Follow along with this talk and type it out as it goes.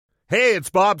Hey, it's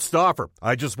Bob Stauffer.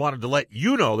 I just wanted to let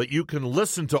you know that you can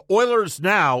listen to Oilers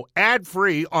Now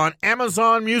ad-free on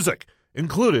Amazon Music,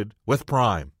 included with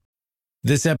Prime.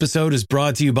 This episode is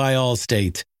brought to you by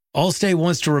Allstate. Allstate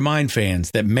wants to remind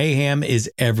fans that mayhem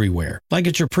is everywhere, like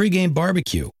at your pregame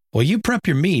barbecue. While you prep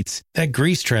your meats, that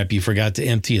grease trap you forgot to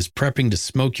empty is prepping to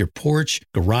smoke your porch,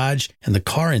 garage, and the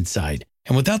car inside.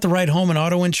 And without the right home and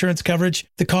auto insurance coverage,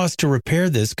 the cost to repair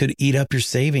this could eat up your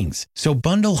savings. So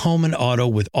bundle home and auto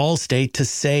with Allstate to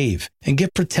save and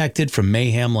get protected from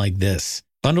mayhem like this.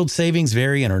 Bundled savings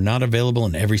vary and are not available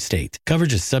in every state.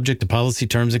 Coverage is subject to policy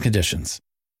terms and conditions.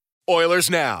 Oilers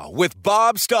Now with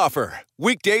Bob Stauffer.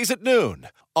 Weekdays at noon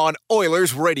on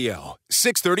Oilers Radio,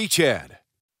 630 CHED.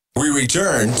 We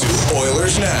return to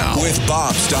Oilers Now with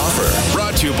Bob Stauffer.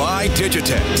 Brought to you by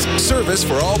Digitex. Service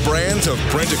for all brands of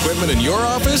print equipment in your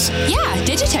office? Yeah,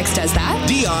 Digitex does that.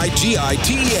 Digitex.ca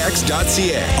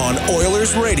on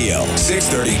Oilers Radio,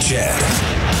 630 CHED.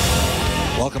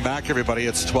 Welcome back, everybody.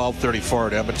 It's 12:34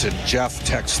 at Edmonton. Jeff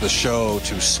texts the show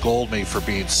to scold me for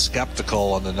being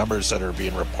skeptical on the numbers that are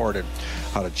being reported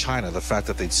out of China. The fact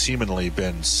that they'd seemingly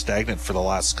been stagnant for the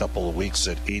last couple of weeks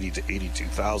at 80 to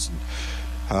 82,000.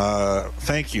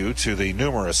 Thank you to the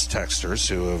numerous texters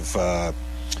who have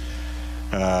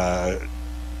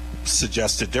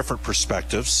suggested different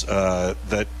perspectives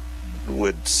that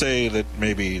would say that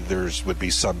maybe would be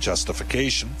some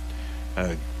justification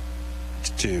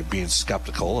to being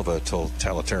skeptical of a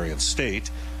totalitarian state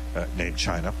named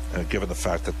China, given the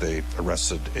fact that they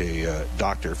arrested a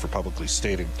doctor for publicly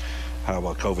stating how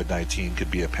COVID-19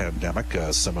 could be a pandemic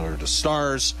similar to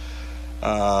SARS.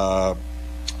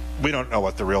 We don't know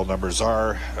what the real numbers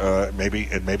are. Maybe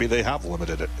they have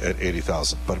limited it at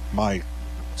 80,000. But I'm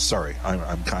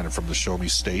kind of from the show me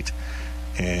state,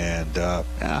 and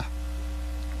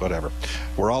whatever.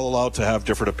 We're all allowed to have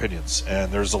different opinions,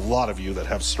 and there's a lot of you that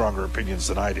have stronger opinions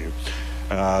than I do.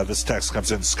 This text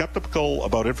comes in: skeptical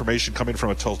about information coming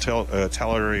from a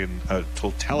totalitarian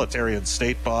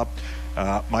state, Bob.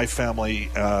 My family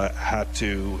had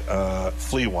to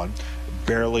flee one,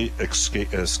 barely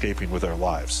escaping with their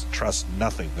lives. Trust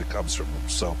nothing that comes from them.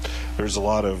 So there's a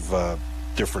lot of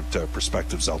different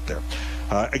perspectives out there.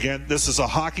 Again, this is a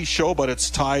hockey show, but it's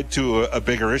tied to a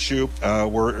bigger issue.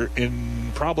 We're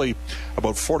in probably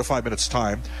about 4 to 5 minutes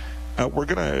time. We're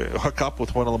going to hook up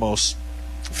with one of the most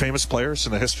famous players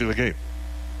in the history of the game.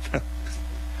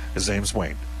 His name's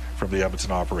Wayne from the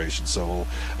Edmonton operation. So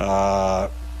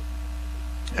we'll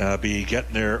be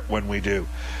getting there when we do.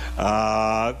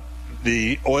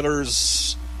 The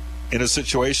Oilers in a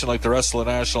situation like the rest of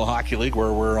the National Hockey League,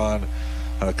 where we're on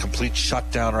a complete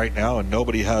shutdown right now and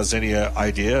nobody has any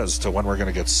idea as to when we're going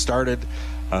to get started.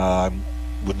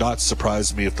 Would not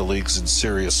surprise me if the league's in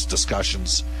serious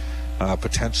discussions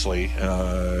potentially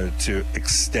to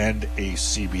extend a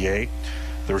CBA.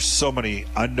 There's so many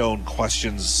unknown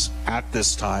questions at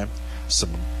this time, some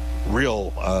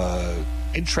real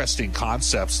interesting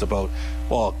concepts about,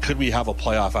 well, could we have a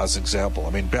playoff as an example? I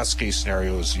mean, best case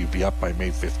scenario is you'd be up by May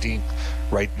 15th.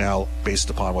 Right now, based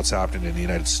upon what's happening in the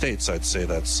United States, I'd say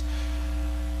that's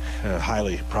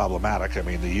highly problematic. I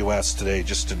mean, the U.S. today,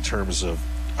 just in terms of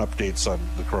updates on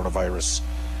the coronavirus,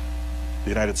 the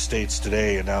United States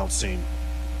today announcing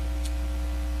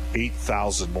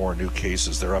 8,000 more new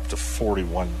cases. They're up to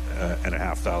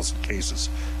 41,500 cases,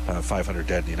 500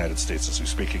 dead in the United States as we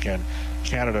speak. Again,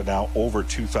 Canada now over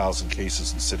 2,000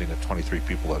 cases and sitting at 23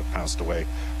 people that have passed away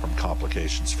from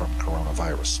complications from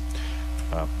coronavirus.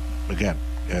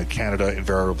 Canada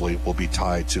invariably will be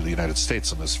tied to the United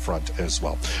States on this front as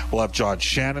well. We'll have John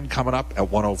Shannon coming up at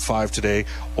 1:05 today.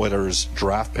 Oilers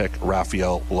draft pick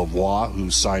Raphael Lavoie,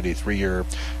 who signed a 3-year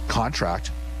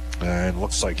contract, and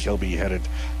looks like he'll be headed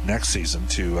next season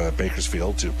to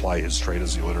Bakersfield to apply his trade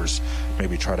as the Oilers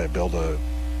maybe try to build a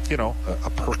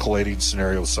percolating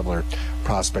scenario with similar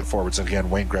prospect forwards. And again,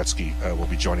 Wayne Gretzky will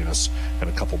be joining us in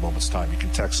a couple moments' time. You can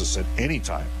text us at any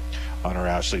time on our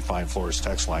Ashley Fine Floors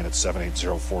text line at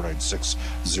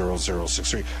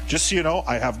 780-496-0063. Just so you know,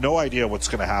 I have no idea what's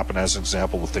going to happen as an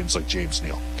example with things like James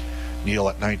Neal. Neal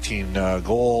at 19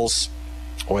 goals.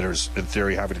 Oilers, in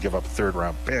theory, having to give up a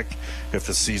third-round pick if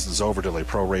the season's over till they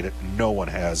prorate it. No one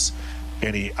has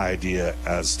any idea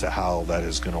as to how that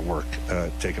is going to work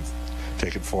taken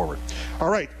forward. All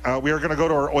right, we are going to go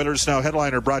to our Oilers Now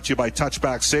headliner, brought to you by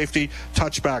Touchback Safety.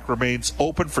 Touchback remains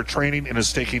open for training and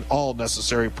is taking all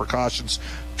necessary precautions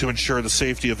to ensure the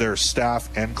safety of their staff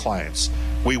and clients.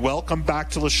 We welcome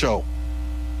back to the show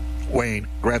Wayne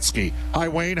Gretzky. Hi,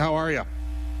 Wayne. How are you?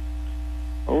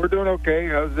 Oh, we're doing okay.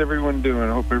 How's everyone doing?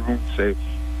 I hope everyone's safe.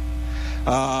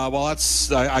 Well,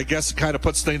 I guess it kind of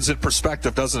puts things in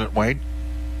perspective, doesn't it, Wayne?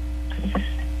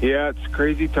 Yeah, it's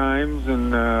crazy times,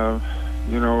 and I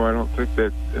don't think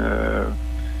that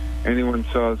anyone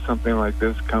saw something like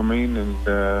this coming,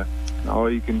 and all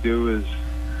you can do is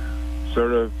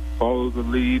sort of follow the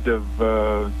lead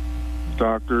of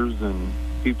doctors and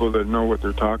people that know what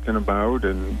they're talking about,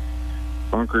 and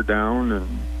bunker down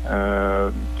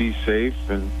and be safe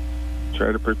and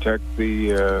try to protect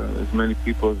as many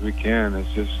people as we can.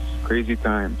 It's just crazy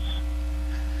times.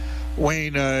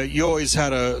 Wayne, you always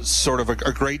had a sort of a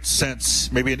great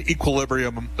sense, maybe an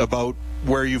equilibrium about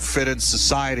where you fit in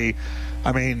society.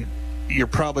 I mean, you're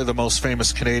probably the most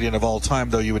famous Canadian of all time,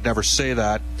 though you would never say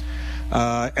that.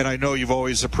 And I know you've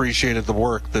always appreciated the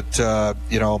work that,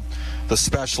 the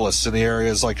specialists in the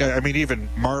areas, like, I mean, even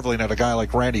marveling at a guy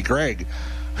like Randy Gregg,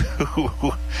 who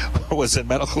was in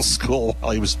medical school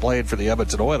while he was playing for the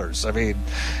Edmonton Oilers. I mean,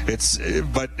 it's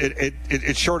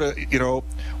sort of,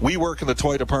 we work in the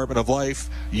toy department of life.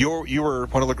 You were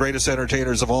one of the greatest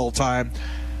entertainers of all time,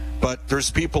 but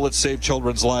there's people that save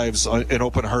children's lives in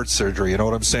open heart surgery. You know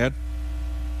what I'm saying?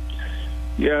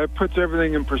 Yeah, it puts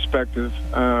everything in perspective.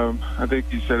 I think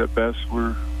you said it best.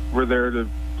 We're there to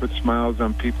put smiles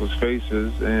on people's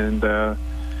faces, and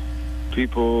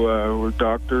people were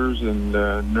doctors and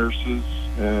nurses.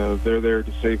 They're there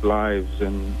to save lives,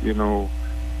 and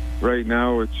right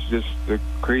now it's just a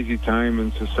crazy time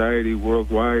in society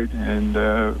worldwide, and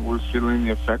we're feeling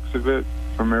the effects of it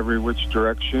from every which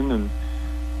direction. And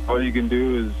all you can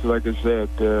do is, like I said,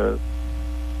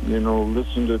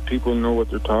 listen to people, know what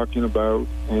they're talking about,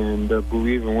 and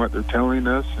believe in what they're telling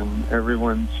us, and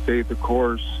everyone stay the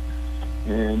course.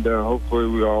 And hopefully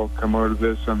we all come out of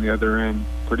this on the other end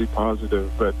pretty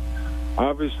positive. But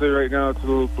obviously right now it's a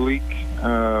little bleak.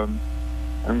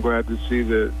 I'm glad to see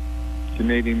the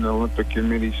Canadian Olympic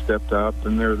Committee stepped up,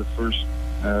 and they're the first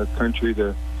country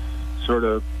to sort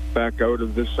of back out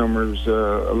of this summer's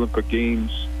Olympic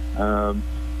Games.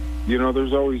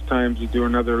 There's always times to do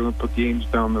another Olympic Games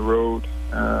down the road.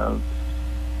 The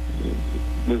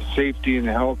safety and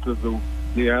health of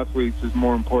the athletes is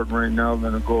more important right now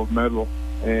than a gold medal.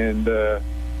 And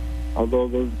although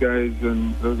those guys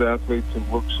and those athletes have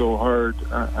worked so hard,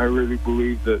 I really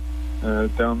believe that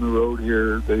down the road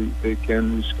here they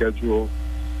can reschedule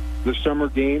the summer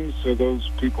games, so those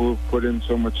people who've put in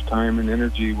so much time and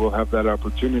energy will have that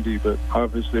opportunity. But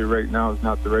obviously right now is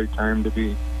not the right time to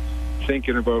be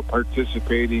thinking about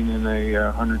participating in a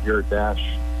 100-yard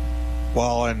dash.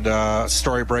 Well, and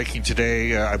story breaking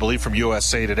today, I believe from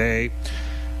USA Today,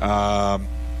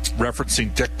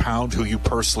 referencing Dick Pound, who you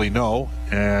personally know,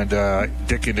 and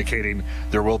Dick indicating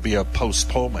there will be a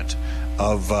postponement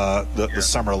of the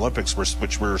Summer Olympics,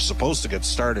 which were supposed to get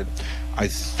started, I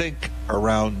think,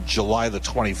 around July the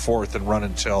 24th and run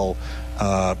until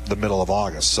the middle of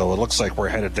August. So it looks like we're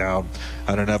headed down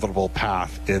an inevitable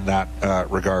path in that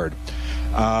regard.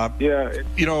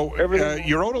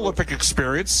 Your own Olympic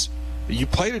experience, you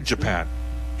played in Japan,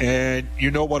 and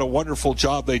you know what a wonderful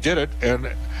job they did it. And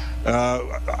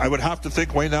I would have to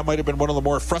think, Wayne, that might have been one of the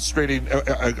more frustrating,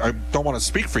 I don't want to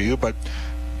speak for you, but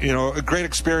a great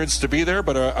experience to be there,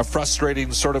 but a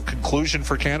frustrating sort of conclusion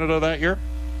for Canada that year?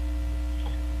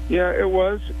 Yeah, it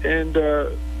was. And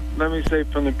let me say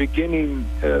from the beginning,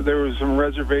 there was some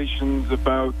reservations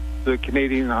about the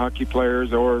Canadian hockey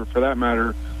players, or for that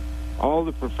matter, all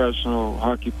the professional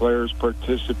hockey players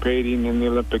participating in the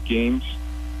Olympic Games.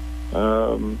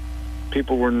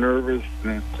 People were nervous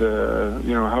that,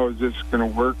 how is this going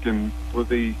to work, and will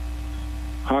the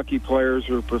hockey players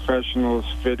who are professionals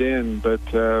fit in? But,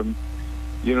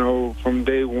 from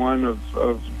day one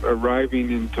of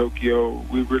arriving in Tokyo,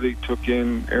 we really took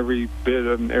in every bit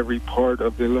and every part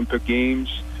of the Olympic Games.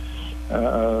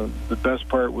 The best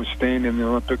part was staying in the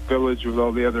Olympic Village with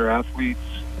all the other athletes.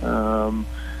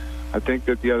 I think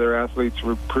that the other athletes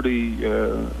were pretty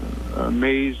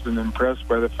amazed and impressed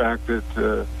by the fact that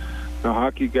the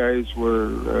hockey guys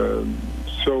were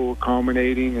so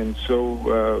accommodating and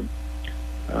so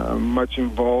much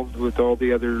involved with all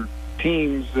the other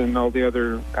teams and all the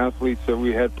other athletes that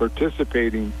we had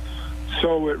participating.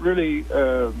 So it really,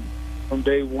 from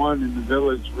day one in the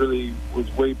village, really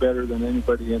was way better than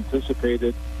anybody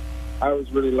anticipated. I was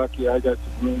really lucky. I got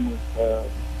to room with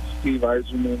Steve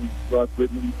Yzerman, Rob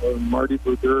Goodman, and Marty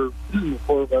Brodeur. The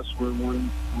four of us were in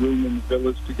one room in the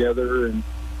village together, and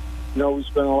we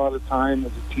spent a lot of time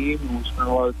as a team, and we spent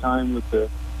a lot of time with the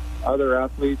other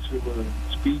athletes who were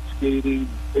speed skating,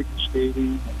 figure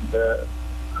skating, and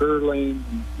curling.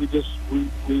 And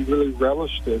we really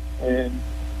relished it, and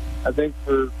I think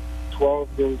for 12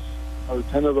 of those or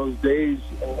 10 of those days,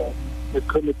 it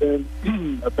couldn't have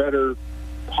been a better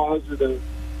positive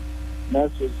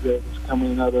message that was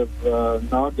coming out of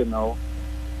Nagano.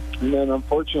 And then,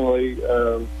 unfortunately,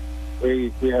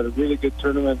 we had a really good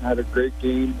tournament, had a great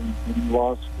game, and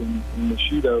lost in the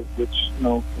shootout, which,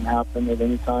 can happen at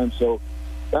any time. So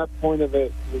that point of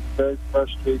it was a very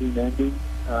frustrating ending.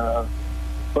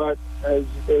 But as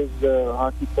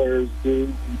hockey players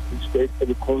do, we stayed for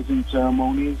the closing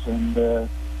ceremonies, and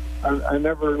I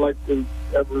never like to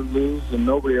ever lose, and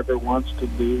nobody ever wants to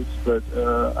lose, but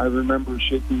I remember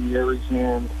shaking Yeri's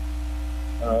hand.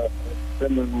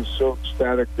 Finland was so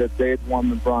ecstatic that they had won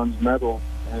the bronze medal,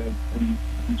 and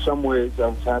in some ways I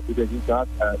was happy that he got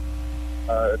that.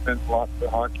 It meant a lot for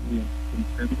hockey in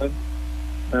Finland,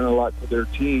 it meant a lot to their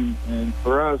team, and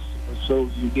for us it was so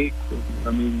unique.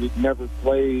 I mean, we'd never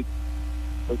played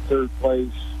for third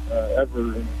place ever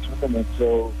in the tournament,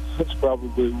 so it's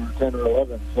probably we were 10 or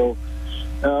 11. So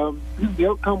the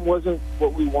outcome wasn't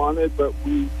what we wanted, but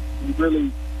we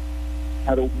really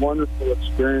had a wonderful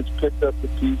experience, picked up the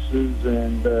pieces,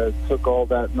 and took all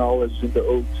that knowledge into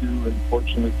O2, and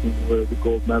fortunately came away with the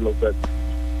gold medal. But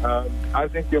I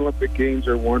think the Olympic Games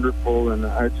are wonderful, and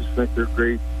I just think they're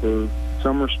great for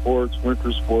summer sports,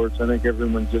 winter sports. I think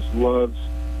everyone just loves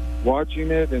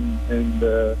watching it, and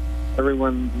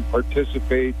everyone who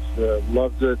participates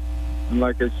loves it. And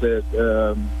like I said,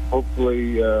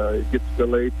 hopefully it gets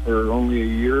delayed for only a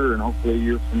year, and hopefully a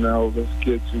year from now, those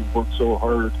kids who worked so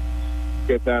hard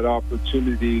get that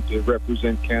opportunity to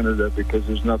represent Canada, because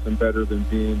there's nothing better than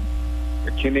being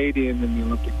a Canadian in the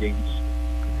Olympic Games.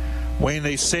 Wayne,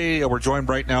 they say we're joined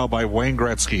right now by Wayne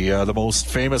Gretzky, the most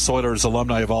famous Oilers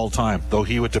alumni of all time, though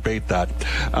he would debate that.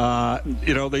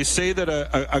 They say that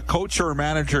a coach or a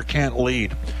manager can't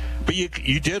lead. But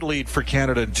you did lead for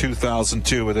Canada in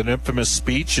 2002 with an infamous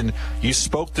speech, and you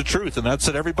spoke the truth, and that's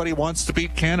that everybody wants to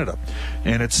beat Canada.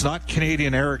 And it's not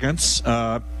Canadian arrogance.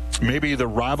 Maybe the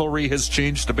rivalry has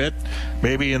changed a bit.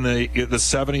 Maybe in the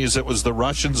 70s it was the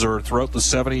Russians, or throughout the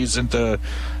 70s into,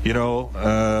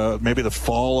 maybe the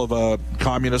fall of a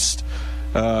communist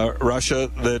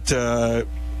Russia, that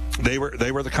they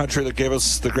were the country that gave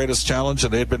us the greatest challenge,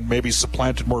 and they had been maybe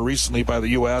supplanted more recently by the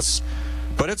U.S.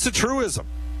 But it's a truism,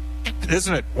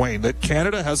 isn't it, Wayne, that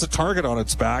Canada has a target on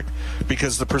its back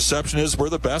because the perception is we're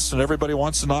the best and everybody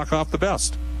wants to knock off the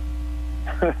best.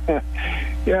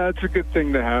 Yeah, it's a good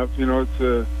thing to have.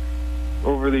 It's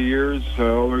over the years,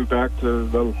 all the way back to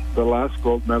the last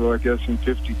gold medal, I guess, in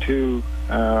 52.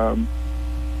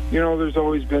 There's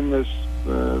always been this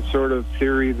sort of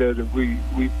theory that if we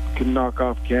can knock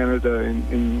off Canada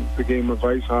in the game of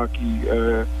ice hockey,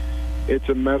 it's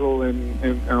a medal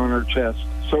on our chest.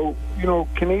 So,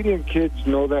 Canadian kids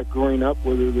know that growing up,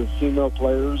 whether they're female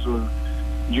players or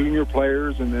junior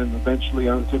players, and then eventually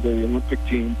onto the Olympic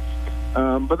team.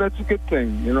 But that's a good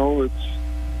thing.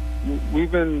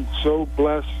 We've been so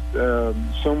blessed,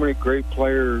 so many great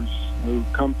players who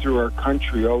come through our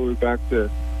country all the way back to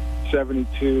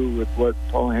 72 with what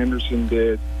Paul Henderson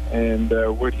did, and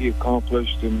what he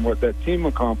accomplished and what that team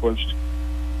accomplished,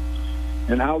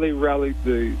 and how they rallied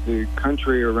the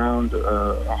country around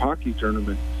a hockey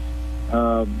tournament.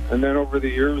 And then over the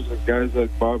years, guys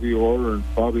like Bobby Orr and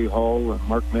Bobby Hull and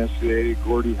Mark Messier,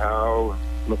 Gordie Howe,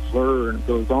 and Lafleur, and it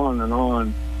goes on and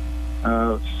on.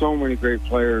 So many great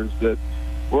players that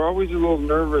we're always a little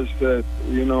nervous that,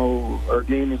 our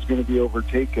game is going to be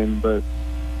overtaken, but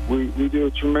we do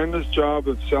a tremendous job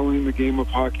of selling the game of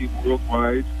hockey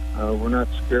worldwide. We're not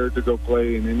scared to go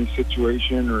play in any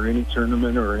situation or any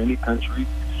tournament or any country.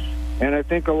 And I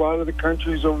think a lot of the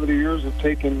countries over the years have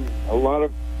taken a lot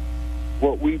of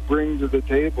what we bring to the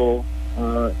table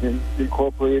and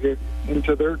incorporated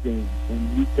into their games.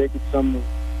 And we've taken some of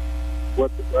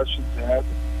what the Russians had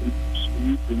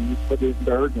and we put it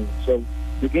into our game. So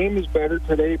the game is better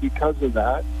today because of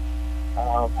that.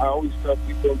 I always tell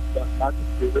people not to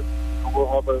fear it. We'll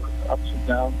have our ups and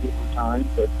downs over time,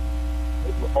 but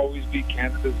it will always be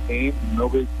Canada's game, and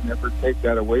nobody can ever take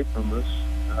that away from us.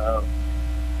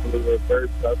 We're a very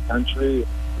proud country.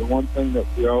 The one thing that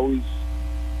we always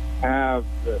have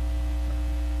that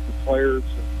the players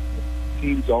and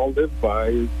teams all live by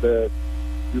is that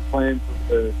you're playing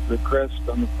for the crest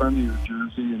on the front of your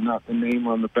jersey and not the name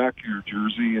on the back of your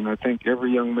jersey. And I think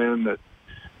every young man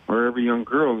or every young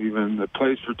girl even that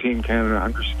plays for Team Canada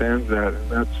understands that, and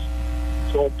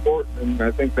that's so important. And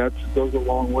I think that goes a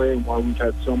long way in why we've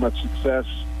had so much success,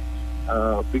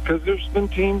 because there's been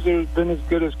teams that have been as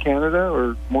good as Canada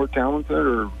or more talented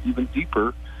or even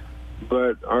deeper,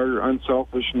 but our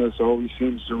unselfishness always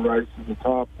seems to rise to the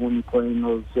top when you play in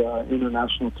those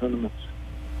international tournaments.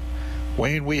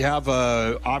 Wayne, we have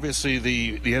obviously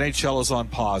the NHL is on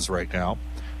pause right now.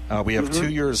 We have 2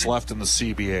 years left in the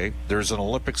CBA. There's an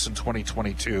Olympics in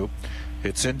 2022.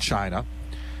 It's in China.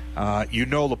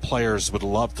 The players would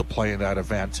love to play in that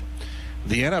event.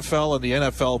 The NFL and the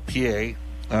NFLPA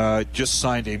just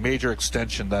signed a major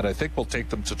extension that I think will take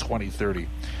them to 2030.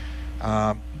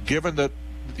 Given that,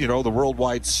 the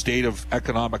worldwide state of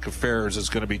economic affairs is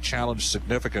going to be challenged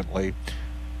significantly,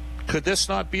 could this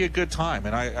not be a good time?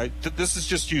 And this is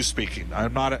just you speaking.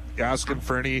 I'm not asking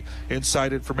for any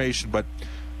inside information, but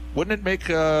wouldn't it make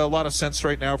a lot of sense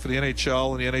right now for the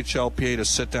NHL and the NHLPA to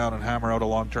sit down and hammer out a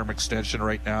long-term extension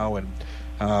right now and,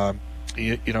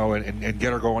 and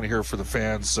get her going here for the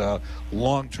fans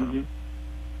long-term?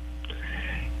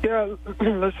 Yeah,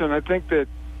 listen, I think that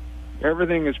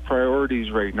everything is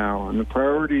priorities right now, and the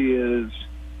priority is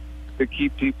to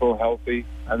keep people healthy.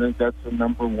 I think that's the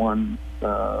number one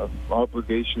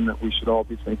obligation that we should all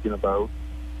be thinking about.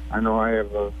 I know I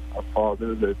have a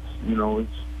father that's, is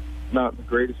not the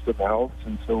greatest of health,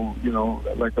 and so,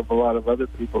 like a lot of other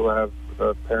people have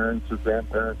parents or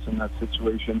grandparents in that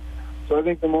situation. So I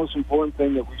think the most important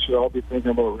thing that we should all be thinking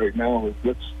about right now is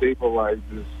let's stabilize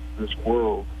this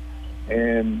world,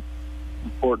 and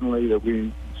importantly that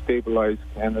we stabilize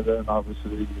Canada and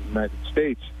obviously the United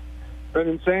States. But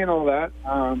in saying all that,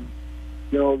 the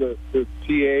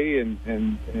PA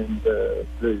and the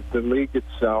league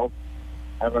itself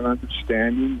have an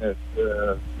understanding that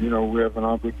we have an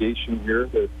obligation here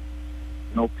that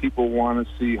people want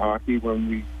to see hockey when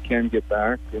we can get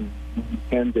back and we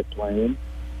can get playing.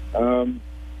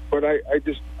 But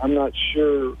I'm not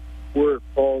sure where it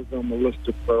falls on the list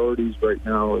of priorities right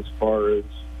now as far as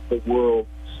the world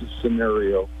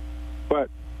scenario. But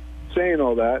saying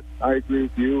all that, I agree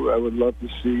with you. I would love to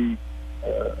see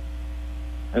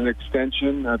an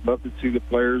extension. I'd love to see the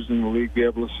players in the league be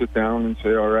able to sit down and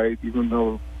say, all right, even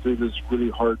though through this really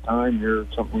hard time here,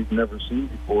 something we've never seen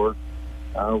before,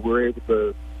 we're able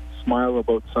to smile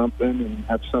about something and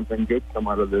have something good come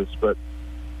out of this. But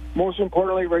most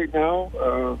importantly right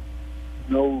now,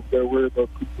 they're worried about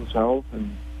people's health,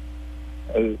 and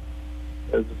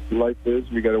as life is,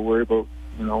 we got to worry about,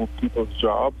 people's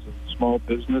jobs and small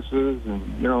businesses,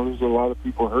 and, there's a lot of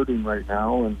people hurting right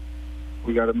now, and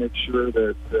we got to make sure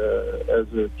that as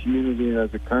a community and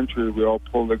as a country, we all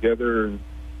pull together and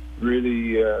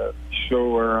really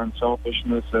show our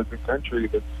unselfishness as a country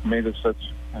that's made us such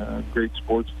great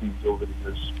sports teams over the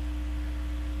years.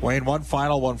 Wayne, one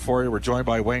final one for you. We're joined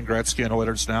by Wayne Gretzky and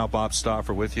Oilers Now. Bob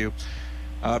Stauffer with you.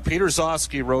 Peter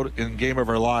Zosky wrote in Game of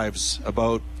Our Lives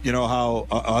about, how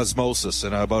osmosis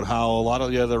and about how a lot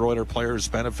of the other Oilers players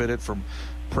benefited from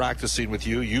practicing with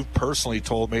you. You've personally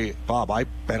told me, Bob, I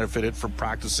benefited from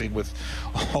practicing with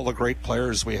all the great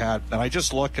players we had. And I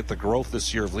just look at the growth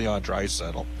this year of Leon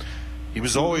Draisaitl. He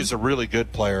was always a really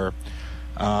good player.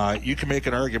 You can make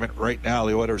an argument right now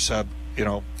the Oilers have,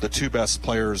 the two best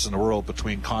players in the world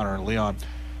between Connor and Leon.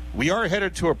 We are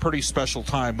headed to a pretty special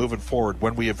time moving forward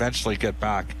when we eventually get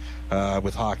back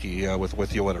with hockey with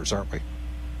the Oilers, aren't we?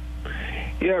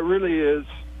 Yeah, it really is.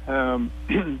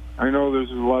 I know there's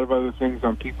a lot of other things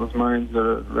on people's minds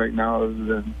right now other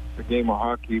than the game of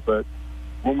hockey, but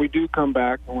when we do come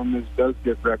back and when this does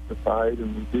get rectified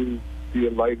and we do see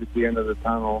a light at the end of the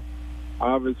tunnel,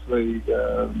 obviously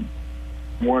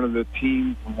one of the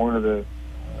teams and one of the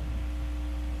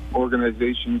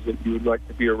organizations that you would like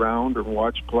to be around or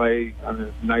watch play on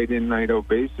a night-in, night-out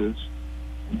basis,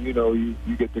 you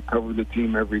get to cover the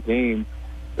team every game.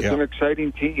 It's an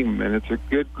exciting team, and it's a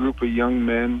good group of young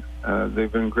men.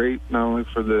 They've been great not only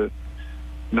for the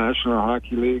National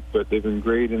Hockey League, but they've been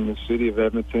great in the city of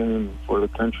Edmonton and for the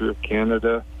country of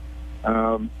Canada.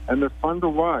 And they're fun to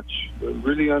watch. They're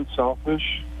really unselfish.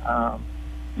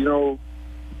 We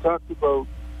talked about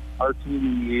our team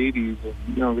in the 80s,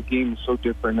 and, the game is so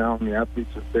different now, and the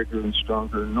athletes are bigger and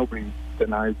stronger, and nobody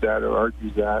denies that or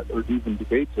argues that or even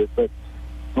debates it. But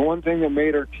the one thing that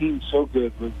made our team so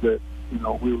good was that,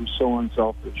 we were so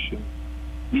unselfish. And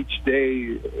each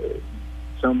day,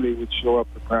 somebody would show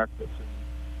up to practice,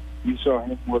 and you saw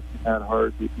him working that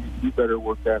hard. You better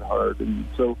work that hard. And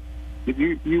so if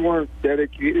you weren't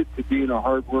dedicated to being a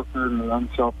hard worker and an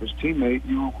unselfish teammate,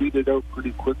 you were weeded out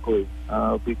pretty quickly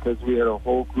because we had a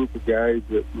whole group of guys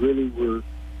that really were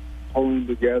pulling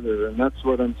together. And that's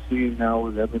what I'm seeing now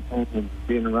with Edmonton and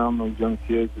being around those young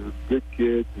kids. They're good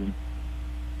kids. And,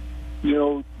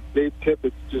 Dave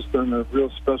Tippett's just done a real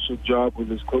special job with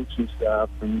his coaching staff.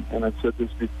 And I've said this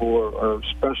before, our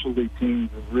specialty teams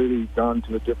have really gone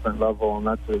to a different level, and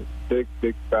that's a big,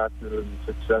 big factor in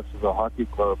the success of the hockey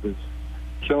club is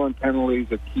killing penalties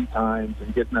at key times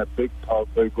and getting that big power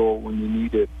play goal when you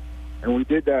need it. And we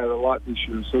did that a lot this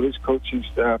year, so this coaching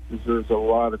staff deserves a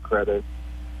lot of credit.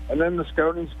 And then the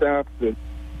scouting staff that,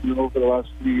 over the last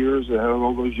few years, that had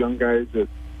all those young guys that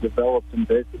developed in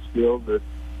Bakersfield that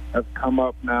have come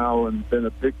up now and been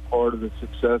a big part of the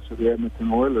success of the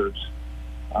Edmonton Oilers.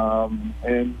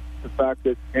 And the fact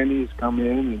that Kenny has come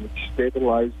in and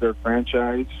stabilized their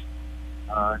franchise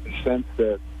in the sense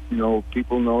that,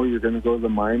 people know you're going to go to the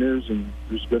minors and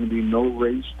there's going to be no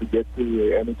race to get to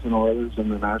the Edmonton Oilers in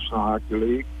the National Hockey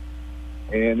League.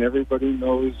 And everybody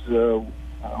knows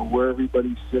where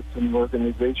everybody sits in the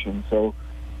organization. So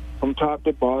from top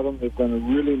to bottom, they've done a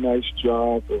really nice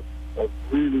job of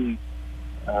really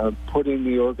putting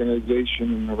the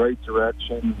organization in the right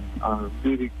direction on a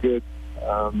really good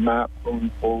map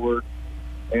going forward.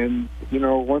 And,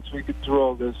 once we get through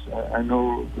all this, I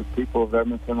know the people of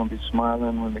Edmonton will be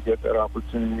smiling when they get that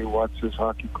opportunity to watch this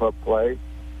hockey club play.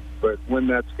 But when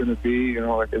that's going to be,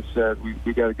 like I said, we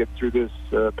got to get through this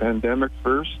pandemic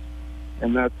first.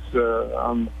 And that's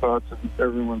on the thoughts of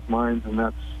everyone's minds, and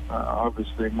that's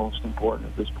obviously most important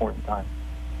at this point in time.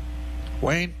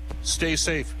 Wayne, stay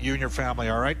safe, you and your family,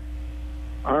 all right?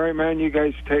 All right, man, you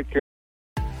guys take care.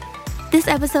 This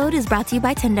episode is brought to you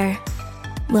by Tinder.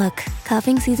 Look,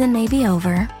 cuffing season may be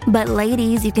over, but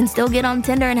ladies, you can still get on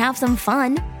Tinder and have some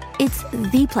fun. It's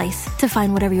the place to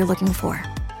find whatever you're looking for,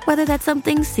 whether that's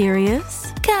something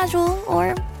serious, casual,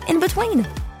 or in between.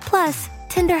 Plus,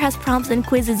 Tinder has prompts and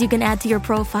quizzes you can add to your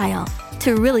profile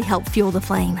to really help fuel the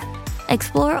flame.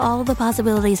 Explore all the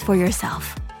possibilities for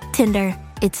yourself. Tinder,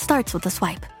 it starts with a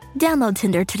swipe. Download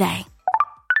Tinder today.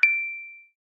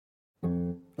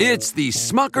 It's the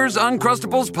Smucker's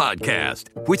Uncrustables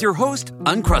podcast with your host,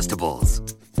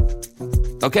 Uncrustables.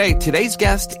 Okay, today's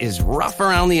guest is rough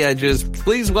around the edges.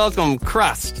 Please welcome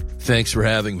Crust. Thanks for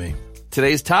having me.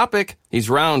 Today's topic, he's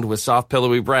round with soft,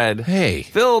 pillowy bread. Hey.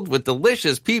 Filled with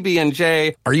delicious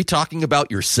PB&J. Are you talking about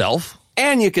yourself?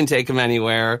 And you can take him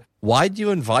anywhere. Why'd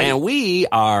you invite? And we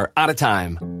are out of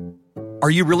time. Are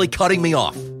you really cutting me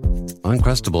off?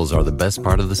 Uncrustables are the best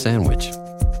part of the sandwich.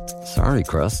 Sorry,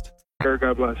 Crust.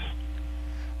 God bless.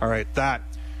 All right, that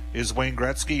is Wayne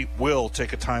Gretzky. We'll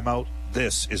take a timeout.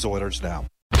 This is Oilers Now.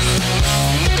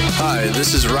 Hi,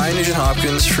 this is Ryan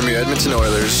Nugent-Hopkins from your Edmonton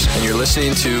Oilers, and you're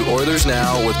listening to Oilers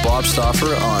Now with Bob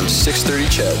Stauffer on 630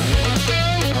 CHED.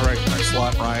 All right, thanks a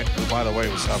lot, Ryan, who, by the way,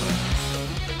 was having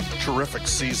a terrific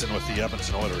season with the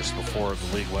Edmonton Oilers before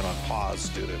the league went on pause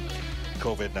due to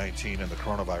COVID-19 and the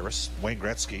coronavirus. Wayne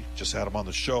Gretzky, just had him on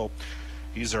the show.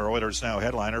 He's our Oilers Now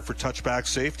headliner for Touchback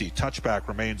Safety. Touchback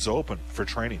remains open for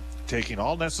training, taking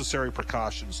all necessary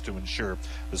precautions to ensure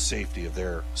the safety of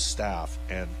their staff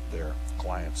and their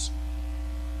clients.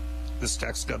 This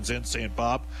text comes in saying,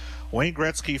 Bob, Wayne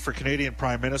Gretzky for Canadian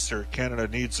Prime Minister. Canada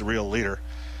needs a real leader.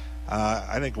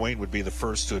 I think Wayne would be the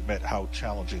first to admit how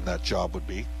challenging that job would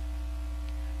be.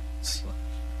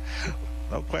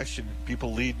 No question,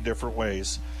 people lead in different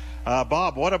ways.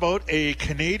 Bob, what about a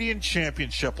Canadian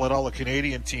championship? Let all the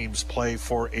Canadian teams play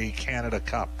for a Canada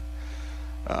Cup.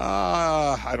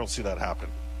 I don't see that happen.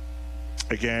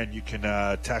 Again, you can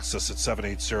text us at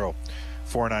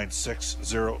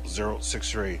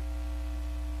 780-496-0063.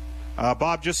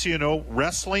 Bob, just so you know,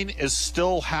 wrestling is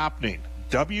still happening.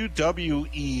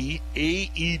 WWE,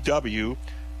 AEW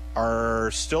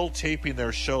are still taping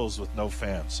their shows with no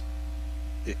fans.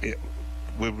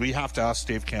 Would we have to ask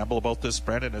Dave Campbell about this,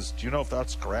 Brendan? Do you know if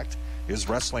that's correct? Is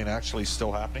wrestling actually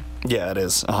still happening? Yeah, it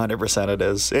is. 100% it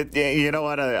is. You know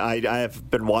what? I have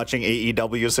been watching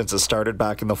AEW since it started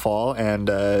back in the fall, and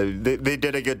they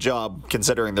did a good job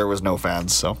considering there was no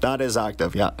fans. So that is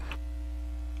active, yeah.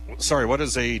 Sorry, what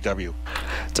is AEW?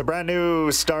 It's a brand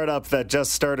new startup that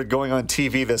just started going on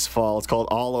TV this fall. It's called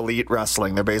All Elite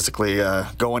Wrestling. They're basically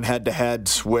going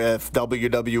head-to-head with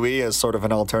WWE as sort of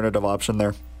an alternative option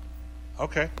there.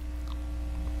 Okay.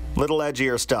 Little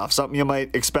edgier stuff. Something you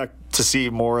might expect to see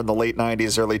more in the late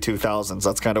 90s, early 2000s.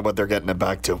 That's kind of what they're getting it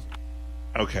back to.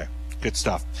 Okay. Good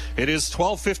stuff. It is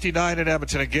 12:59 in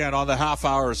Edmonton. Again, on the half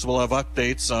hours, we'll have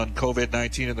updates on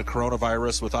COVID-19 and the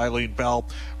coronavirus with Eileen Bell.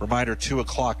 Reminder, 2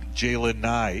 o'clock, Jalen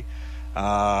Nye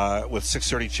with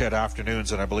 6:30 CHED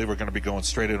afternoons. And I believe we're going to be going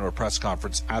straight into a press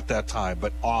conference at that time,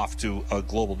 but off to a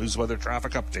global news weather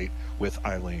traffic update with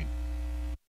Eileen.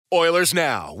 Oilers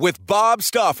Now with Bob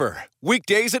Stauffer.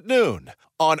 Weekdays at noon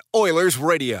on Oilers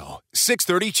Radio,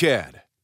 630 CHED.